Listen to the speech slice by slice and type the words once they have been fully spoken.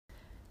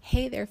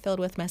Hey there, Filled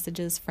with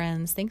Messages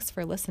friends. Thanks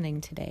for listening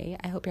today.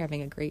 I hope you're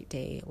having a great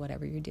day,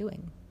 whatever you're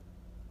doing.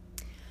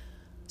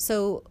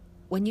 So,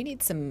 when you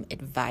need some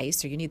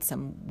advice or you need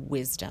some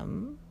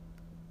wisdom,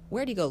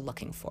 where do you go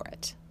looking for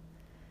it?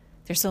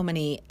 There's so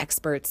many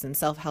experts and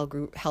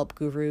self-help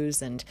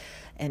gurus and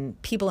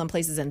people and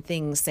places and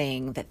things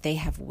saying that they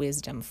have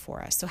wisdom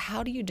for us. So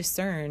how do you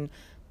discern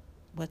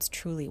what's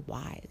truly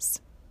wise?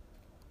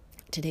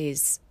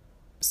 Today's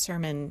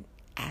sermon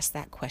asks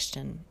that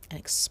question and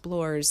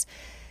explores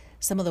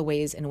some of the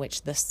ways in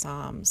which the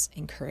Psalms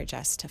encourage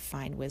us to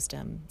find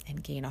wisdom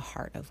and gain a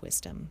heart of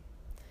wisdom.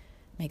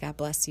 May God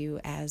bless you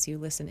as you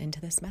listen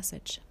into this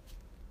message.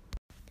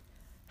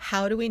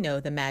 How do we know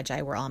the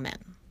Magi were all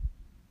men?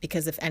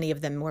 Because if any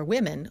of them were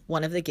women,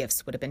 one of the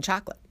gifts would have been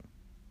chocolate.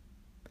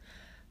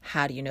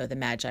 How do you know the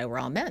Magi were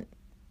all men?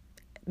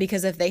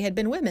 Because if they had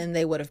been women,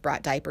 they would have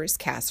brought diapers,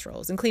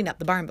 casseroles, and cleaned up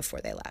the barn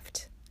before they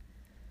left.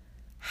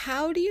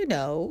 How do you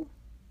know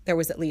there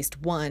was at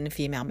least one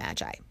female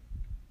Magi?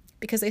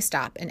 Because they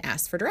stop and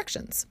ask for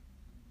directions.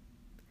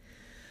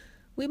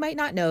 We might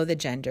not know the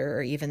gender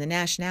or even the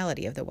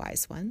nationality of the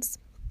wise ones.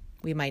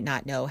 We might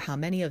not know how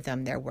many of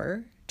them there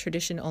were.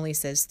 Tradition only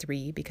says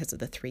 3 because of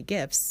the 3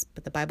 gifts,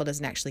 but the Bible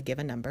doesn't actually give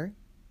a number.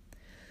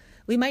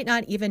 We might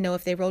not even know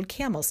if they rode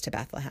camels to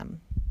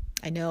Bethlehem.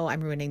 I know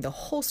I'm ruining the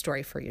whole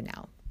story for you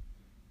now.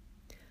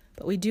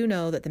 But we do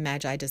know that the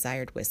Magi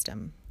desired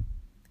wisdom.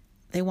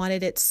 They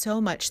wanted it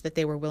so much that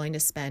they were willing to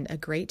spend a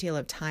great deal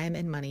of time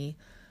and money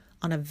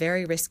on a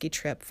very risky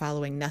trip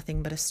following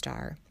nothing but a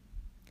star.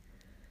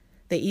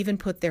 They even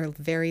put their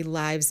very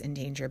lives in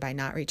danger by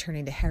not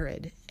returning to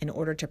Herod in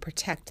order to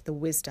protect the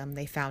wisdom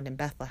they found in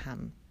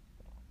Bethlehem.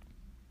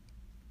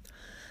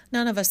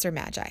 None of us are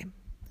Magi,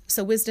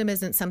 so wisdom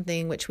isn't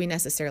something which we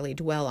necessarily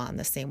dwell on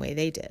the same way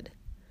they did.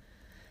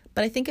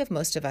 But I think if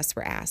most of us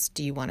were asked,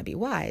 do you want to be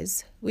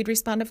wise? We'd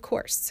respond, of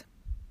course.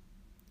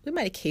 We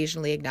might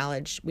occasionally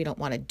acknowledge we don't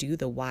want to do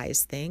the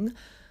wise thing,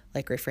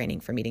 like refraining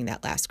from eating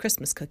that last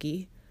Christmas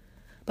cookie,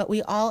 but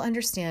we all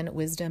understand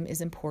wisdom is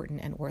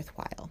important and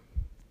worthwhile.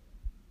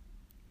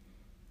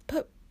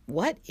 But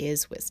what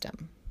is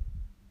wisdom?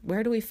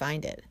 Where do we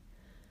find it?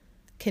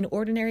 Can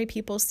ordinary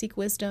people seek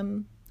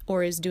wisdom,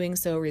 or is doing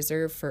so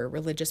reserved for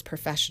religious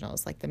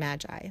professionals like the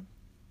Magi?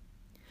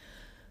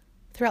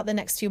 Throughout the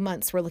next few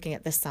months, we're looking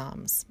at the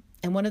Psalms,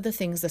 and one of the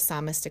things the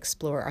psalmists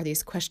explore are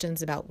these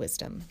questions about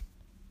wisdom.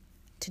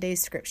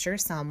 Today's scripture,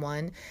 Psalm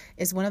 1,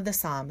 is one of the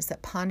Psalms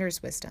that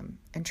ponders wisdom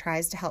and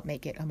tries to help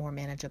make it a more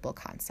manageable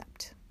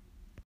concept.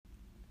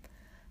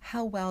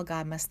 How well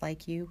God must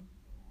like you.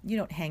 You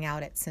don't hang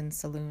out at Sin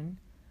Saloon.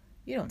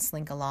 You don't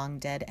slink along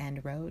Dead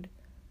End Road.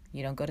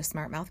 You don't go to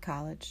Smart Mouth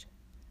College.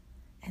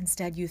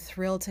 Instead, you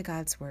thrill to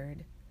God's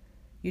word.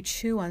 You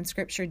chew on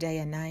scripture day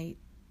and night.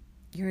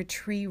 You're a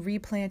tree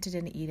replanted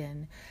in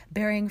Eden,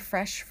 bearing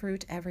fresh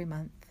fruit every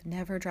month,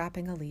 never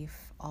dropping a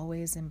leaf,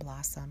 always in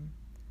blossom.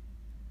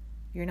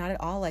 You're not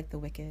at all like the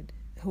wicked,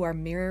 who are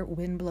mere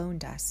wind-blown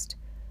dust,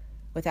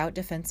 without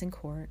defense in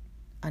court,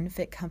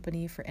 unfit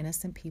company for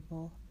innocent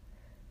people.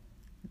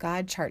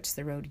 God charts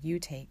the road you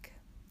take.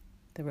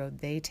 The road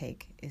they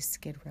take is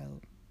Skid Row.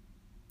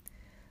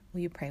 Will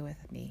you pray with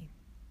me?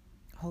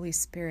 Holy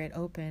Spirit,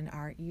 open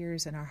our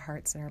ears and our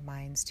hearts and our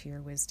minds to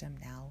your wisdom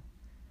now.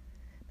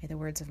 May the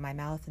words of my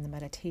mouth and the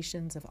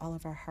meditations of all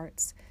of our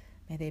hearts,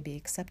 may they be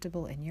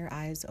acceptable in your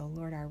eyes, O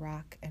Lord, our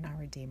rock and our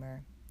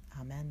Redeemer.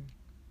 Amen.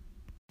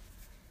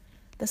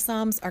 The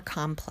Psalms are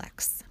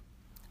complex.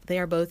 They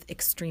are both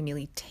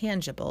extremely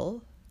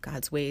tangible.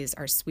 God's ways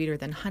are sweeter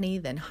than honey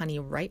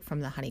right from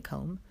the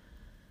honeycomb,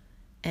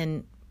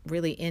 and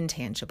really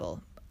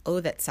intangible. Oh,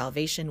 that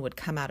salvation would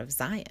come out of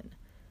Zion.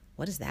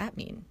 What does that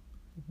mean?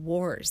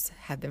 Wars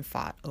have been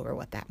fought over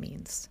what that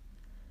means.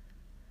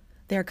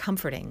 They are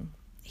comforting.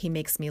 He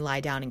makes me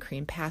lie down in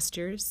green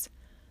pastures,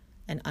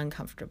 and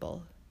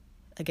uncomfortable.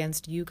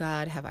 Against you,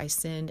 God, have I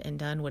sinned and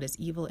done what is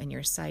evil in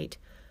your sight,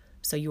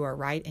 so you are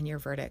right in your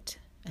verdict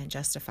and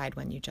justified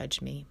when you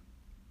judge me.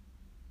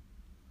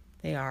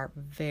 They are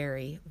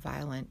very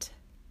violent.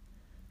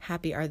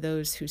 Happy are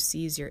those who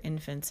seize your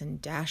infants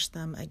and dash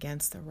them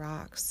against the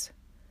rocks.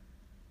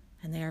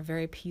 And they are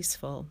very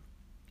peaceful.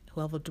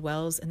 Whoever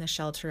dwells in the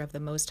shelter of the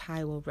Most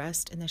High will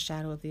rest in the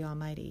shadow of the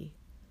Almighty.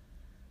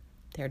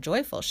 They are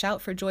joyful.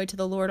 Shout for joy to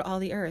the Lord, all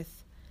the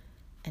earth.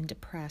 And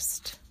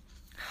depressed.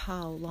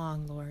 How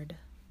long, Lord?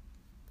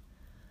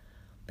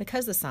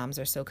 Because the Psalms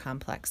are so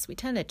complex, we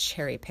tend to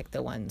cherry pick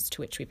the ones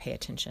to which we pay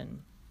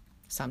attention.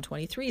 Psalm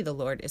 23, the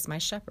Lord is my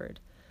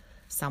shepherd.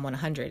 Psalm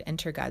 100,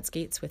 enter God's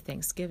gates with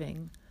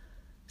thanksgiving.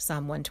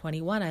 Psalm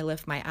 121, I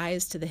lift my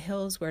eyes to the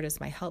hills. Where does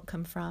my help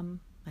come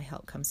from? My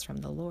help comes from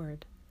the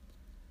Lord.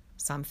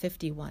 Psalm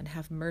 51,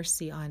 have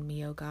mercy on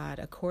me, O God,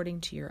 according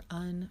to your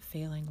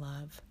unfailing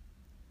love.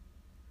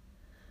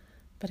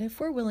 But if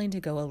we're willing to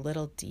go a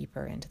little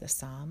deeper into the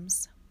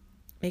Psalms,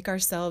 make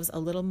ourselves a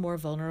little more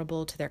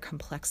vulnerable to their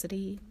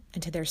complexity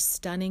and to their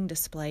stunning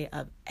display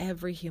of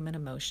every human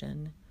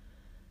emotion,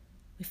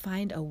 we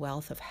find a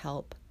wealth of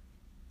help,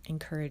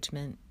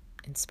 encouragement,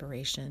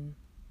 inspiration.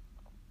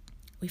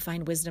 We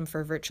find wisdom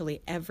for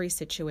virtually every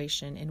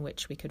situation in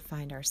which we could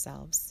find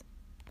ourselves.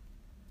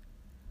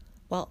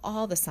 While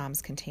all the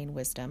Psalms contain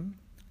wisdom,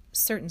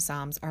 certain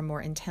Psalms are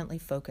more intently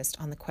focused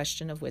on the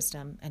question of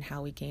wisdom and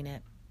how we gain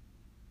it.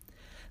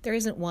 There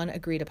isn't one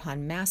agreed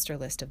upon master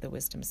list of the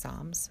wisdom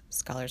Psalms.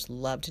 Scholars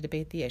love to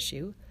debate the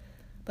issue,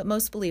 but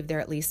most believe there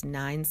are at least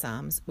 9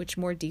 Psalms which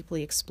more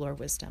deeply explore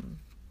wisdom.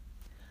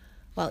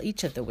 While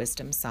each of the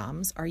wisdom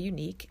Psalms are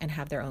unique and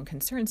have their own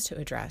concerns to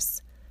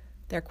address,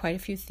 there are quite a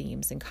few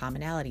themes and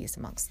commonalities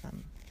amongst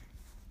them.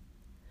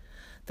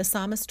 The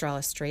psalmists draw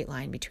a straight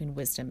line between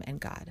wisdom and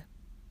God.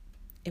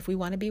 If we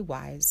want to be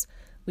wise,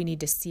 we need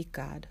to seek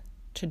God,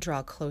 to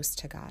draw close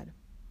to God.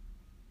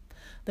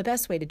 The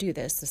best way to do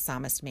this, the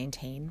psalmists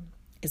maintain,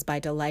 is by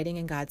delighting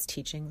in God's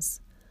teachings,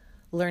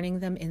 learning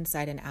them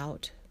inside and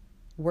out,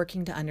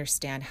 working to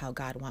understand how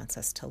God wants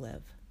us to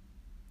live.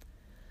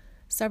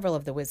 Several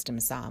of the wisdom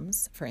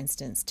Psalms, for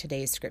instance,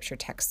 today's scripture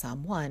text,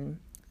 Psalm 1,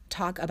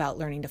 talk about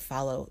learning to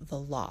follow the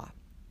law.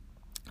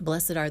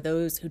 Blessed are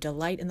those who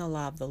delight in the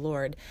law of the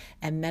Lord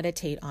and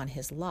meditate on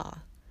his law.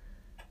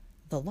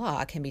 The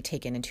law can be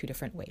taken in 2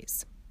 different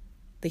ways.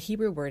 The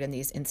Hebrew word in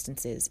these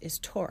instances is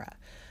Torah,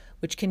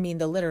 which can mean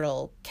the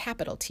literal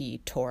capital T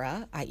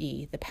Torah,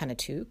 i.e. the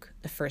Pentateuch,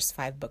 the first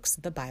 5 books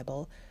of the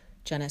Bible,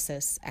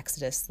 Genesis,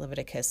 Exodus,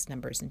 Leviticus,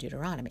 Numbers, and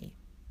Deuteronomy.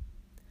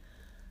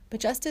 But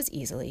just as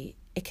easily,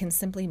 it can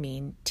simply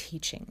mean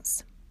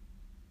teachings.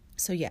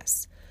 So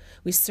yes,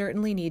 we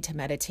certainly need to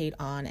meditate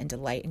on and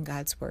delight in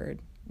God's word,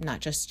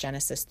 not just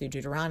Genesis through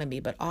Deuteronomy,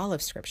 but all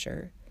of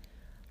Scripture.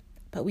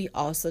 But we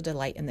also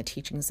delight in the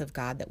teachings of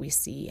God that we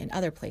see in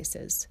other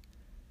places.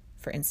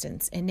 For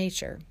instance, in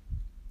nature.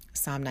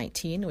 Psalm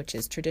 19, which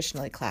is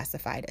traditionally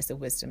classified as a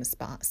wisdom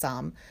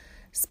psalm,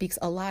 speaks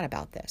a lot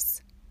about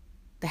this.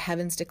 The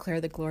heavens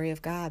declare the glory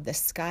of God. The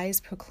skies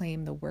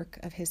proclaim the work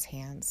of his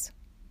hands.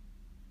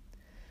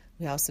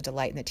 We also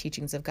delight in the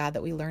teachings of God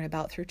that we learn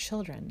about through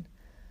children.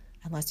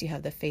 Unless you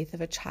have the faith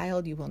of a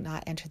child, you will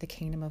not enter the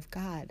kingdom of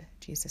God,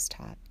 Jesus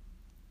taught.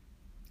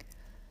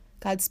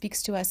 God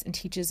speaks to us and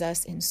teaches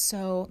us in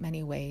so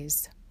many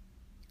ways.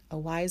 A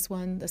wise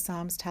one, the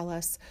Psalms tell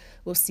us,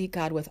 will seek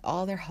God with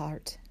all their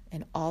heart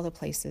in all the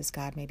places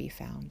God may be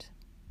found.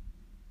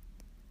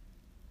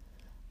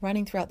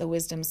 Running throughout the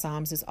wisdom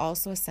Psalms is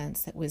also a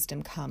sense that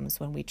wisdom comes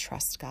when we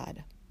trust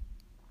God.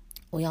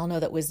 We all know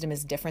that wisdom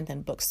is different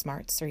than book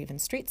smarts or even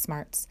street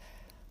smarts,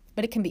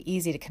 but it can be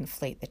easy to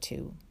conflate the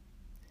two.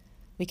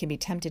 We can be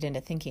tempted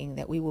into thinking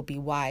that we will be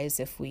wise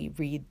if we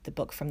read the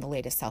book from the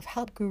latest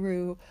self-help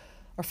guru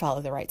or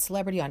follow the right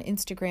celebrity on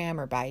Instagram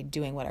or by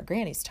doing what our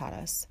grannies taught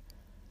us.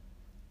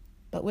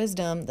 But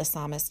wisdom, the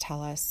psalmists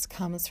tell us,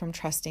 comes from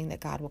trusting that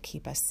God will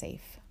keep us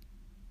safe.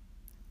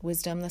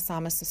 Wisdom, the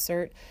psalmists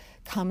assert,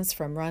 comes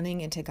from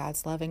running into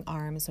God's loving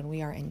arms when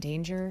we are in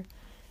danger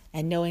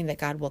and knowing that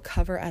God will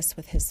cover us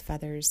with his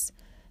feathers,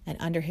 and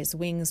under his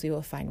wings we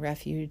will find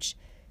refuge.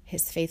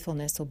 His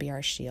faithfulness will be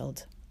our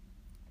shield.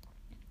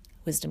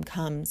 Wisdom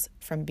comes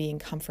from being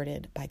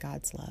comforted by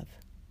God's love.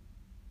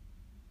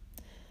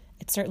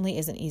 It certainly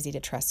isn't easy to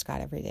trust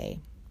God every day.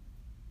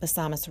 The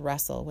psalmists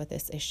wrestle with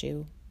this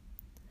issue.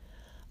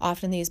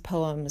 Often these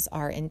poems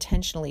are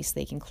intentionally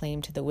staking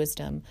claim to the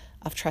wisdom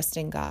of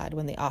trusting God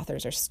when the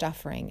authors are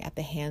suffering at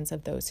the hands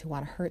of those who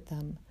want to hurt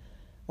them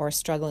or are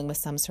struggling with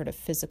some sort of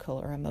physical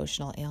or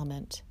emotional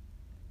ailment.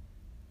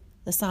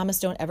 The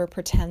psalmists don't ever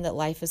pretend that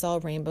life is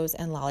all rainbows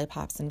and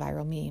lollipops and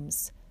viral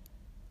memes.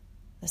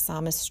 The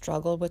psalmists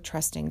struggled with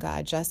trusting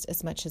God just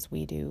as much as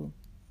we do.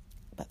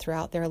 But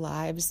throughout their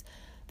lives,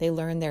 they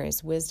learn there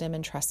is wisdom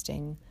in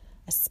trusting,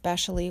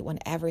 especially when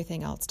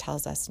everything else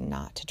tells us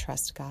not to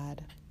trust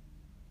God.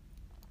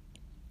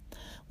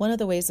 One of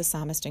the ways the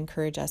psalmists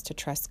encourage us to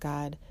trust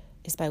God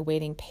is by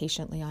waiting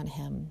patiently on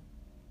him.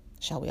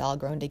 Shall we all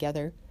groan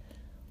together?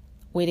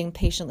 Waiting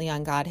patiently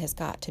on God has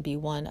got to be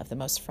one of the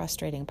most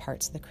frustrating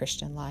parts of the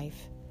Christian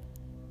life.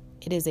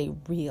 It is a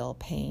real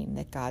pain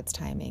that God's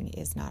timing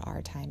is not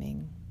our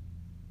timing.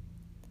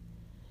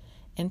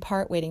 In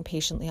part, waiting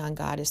patiently on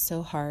God is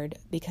so hard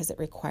because it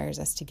requires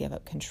us to give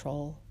up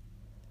control.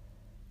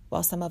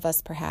 While some of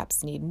us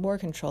perhaps need more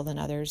control than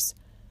others,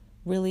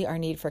 really our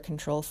need for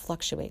control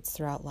fluctuates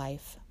throughout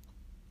life.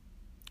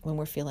 When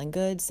we're feeling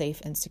good,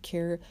 safe, and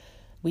secure,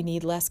 we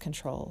need less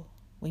control.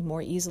 We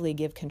more easily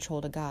give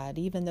control to God,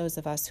 even those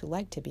of us who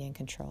like to be in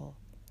control.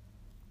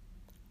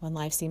 When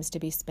life seems to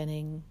be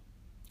spinning,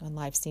 when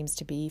life seems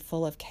to be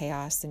full of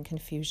chaos and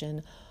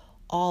confusion,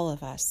 all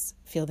of us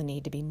feel the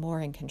need to be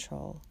more in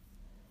control.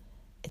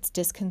 It's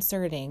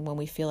disconcerting when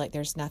we feel like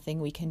there's nothing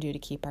we can do to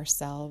keep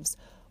ourselves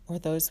or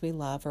those we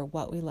love or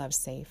what we love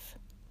safe.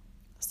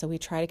 So we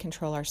try to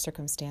control our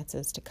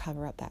circumstances to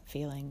cover up that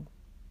feeling.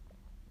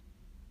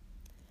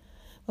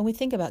 When we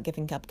think about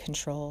giving up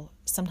control,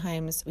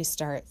 sometimes we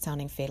start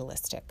sounding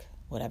fatalistic.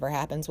 Whatever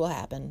happens will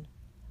happen.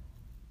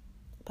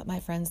 But my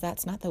friends,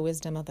 that's not the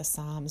wisdom of the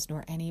Psalms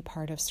nor any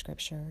part of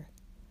Scripture.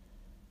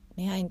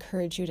 May I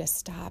encourage you to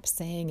stop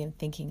saying and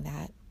thinking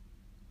that.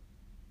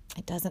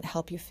 It doesn't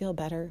help you feel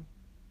better.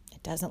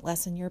 It doesn't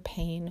lessen your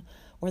pain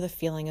or the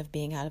feeling of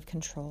being out of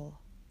control.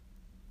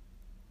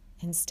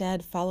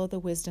 Instead, follow the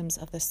wisdoms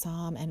of the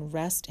psalm and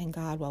rest in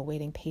God while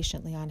waiting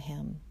patiently on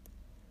Him.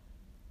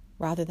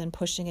 Rather than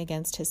pushing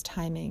against His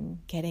timing,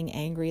 getting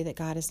angry that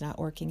God is not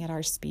working at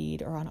our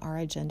speed or on our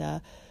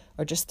agenda,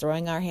 or just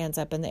throwing our hands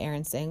up in the air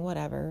and saying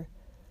whatever,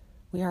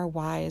 we are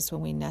wise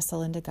when we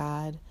nestle into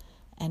God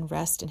and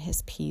rest in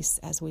His peace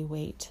as we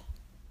wait.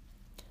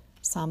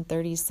 Psalm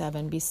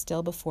 37, be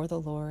still before the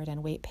Lord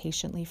and wait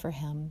patiently for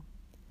Him.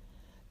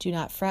 Do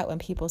not fret when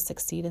people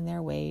succeed in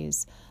their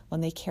ways,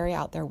 when they carry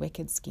out their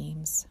wicked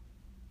schemes.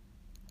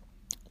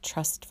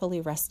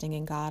 Trustfully resting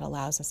in God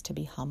allows us to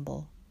be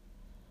humble.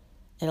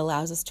 It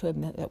allows us to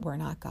admit that we're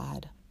not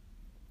God.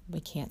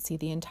 We can't see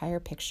the entire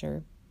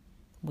picture.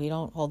 We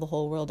don't hold the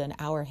whole world in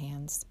our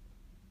hands.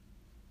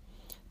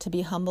 To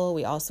be humble,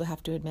 we also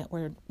have to admit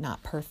we're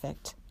not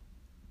perfect,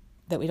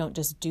 that we don't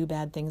just do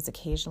bad things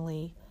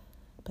occasionally,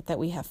 but that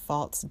we have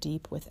faults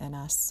deep within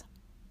us.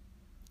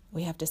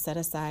 We have to set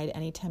aside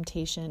any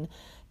temptation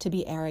to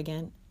be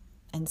arrogant,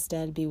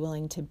 instead be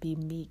willing to be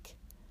meek,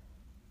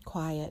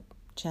 quiet,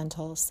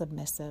 gentle,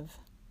 submissive.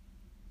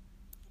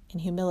 In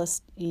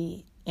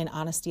humility, in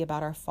honesty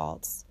about our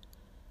faults,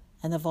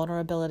 and the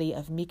vulnerability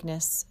of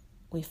meekness,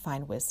 we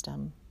find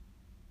wisdom.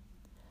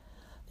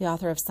 The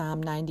author of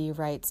Psalm 90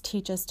 writes,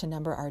 teach us to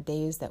number our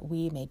days that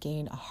we may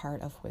gain a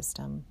heart of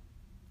wisdom.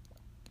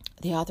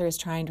 The author is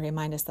trying to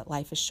remind us that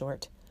life is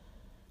short.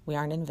 We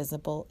aren't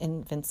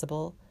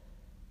invincible.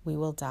 We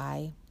will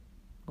die.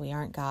 We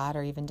aren't God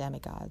or even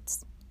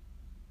demigods.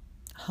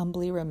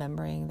 Humbly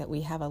remembering that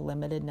we have a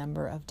limited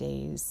number of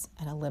days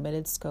and a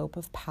limited scope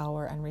of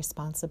power and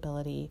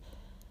responsibility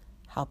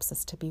helps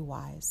us to be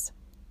wise.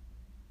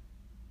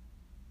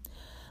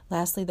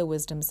 Lastly, the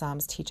wisdom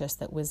psalms teach us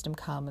that wisdom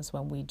comes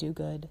when we do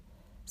good,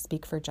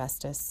 speak for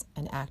justice,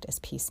 and act as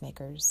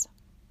peacemakers.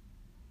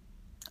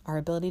 Our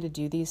ability to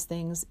do these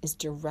things is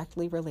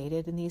directly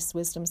related in these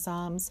wisdom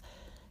psalms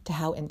to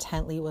how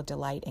intently we'll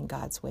delight in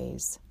God's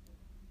ways.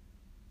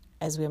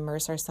 As we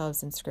immerse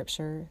ourselves in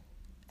Scripture,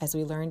 as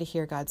we learn to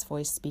hear God's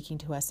voice speaking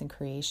to us in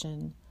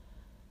creation,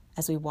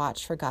 as we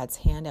watch for God's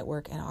hand at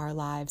work in our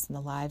lives and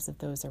the lives of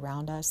those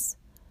around us,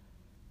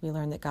 we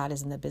learn that God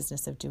is in the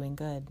business of doing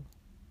good,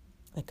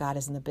 that God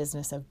is in the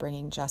business of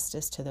bringing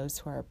justice to those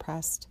who are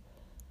oppressed,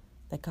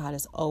 that God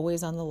is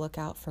always on the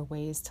lookout for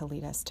ways to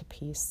lead us to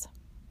peace.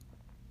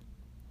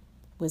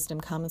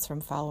 Wisdom comes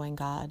from following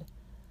God,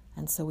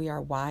 and so we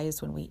are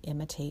wise when we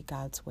imitate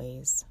God's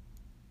ways.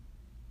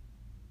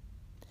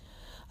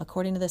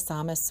 According to the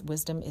psalmist,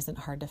 wisdom isn't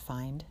hard to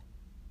find.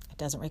 It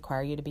doesn't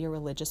require you to be a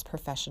religious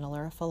professional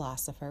or a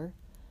philosopher.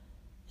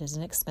 It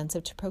isn't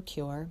expensive to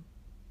procure,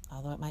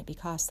 although it might be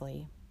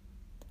costly.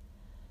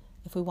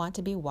 If we want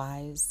to be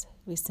wise,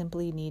 we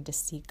simply need to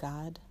seek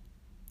God,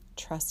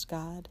 trust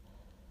God,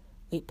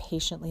 wait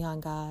patiently on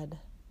God,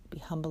 be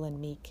humble and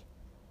meek,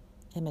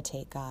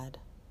 imitate God.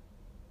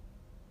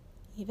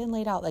 Even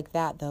laid out like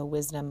that, though,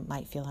 wisdom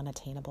might feel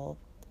unattainable.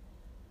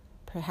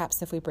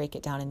 Perhaps if we break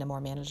it down into more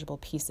manageable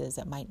pieces,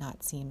 it might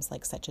not seem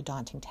like such a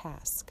daunting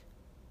task.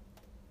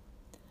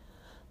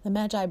 The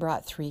Magi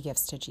brought 3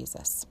 gifts to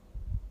Jesus.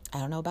 I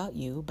don't know about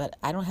you, but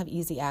I don't have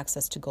easy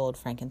access to gold,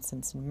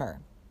 frankincense, and myrrh.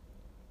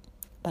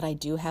 But I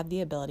do have the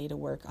ability to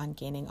work on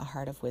gaining a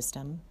heart of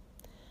wisdom,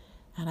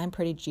 and I'm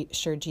pretty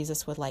sure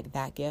Jesus would like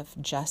that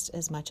gift just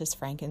as much as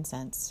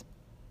frankincense,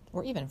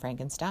 or even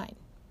Frankenstein.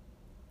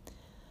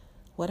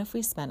 What if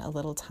we spent a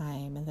little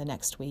time in the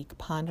next week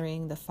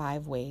pondering the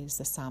 5 ways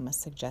the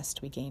psalmist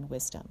suggests we gain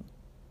wisdom?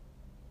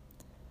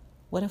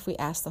 What if we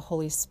asked the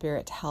Holy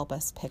Spirit to help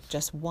us pick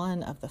just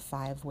one of the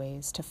 5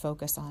 ways to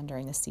focus on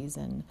during the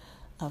season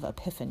of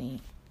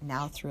Epiphany,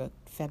 now through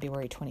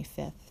February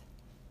 25th?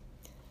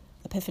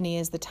 Epiphany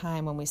is the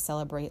time when we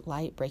celebrate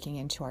light breaking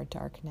into our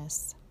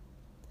darkness.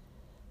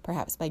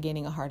 Perhaps by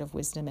gaining a heart of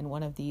wisdom in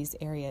one of these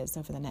areas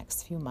over the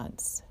next few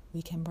months,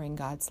 we can bring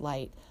God's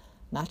light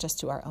not just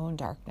to our own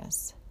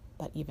darkness,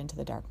 but even to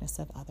the darkness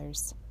of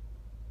others.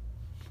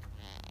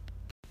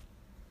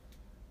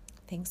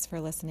 Thanks for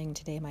listening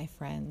today, my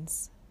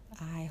friends.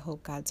 I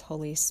hope God's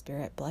Holy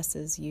Spirit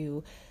blesses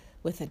you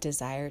with a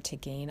desire to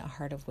gain a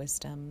heart of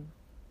wisdom,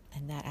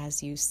 and that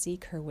as you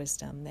seek her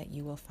wisdom, that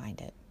you will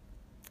find it.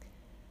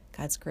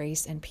 God's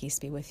grace and peace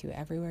be with you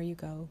everywhere you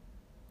go.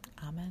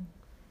 Amen.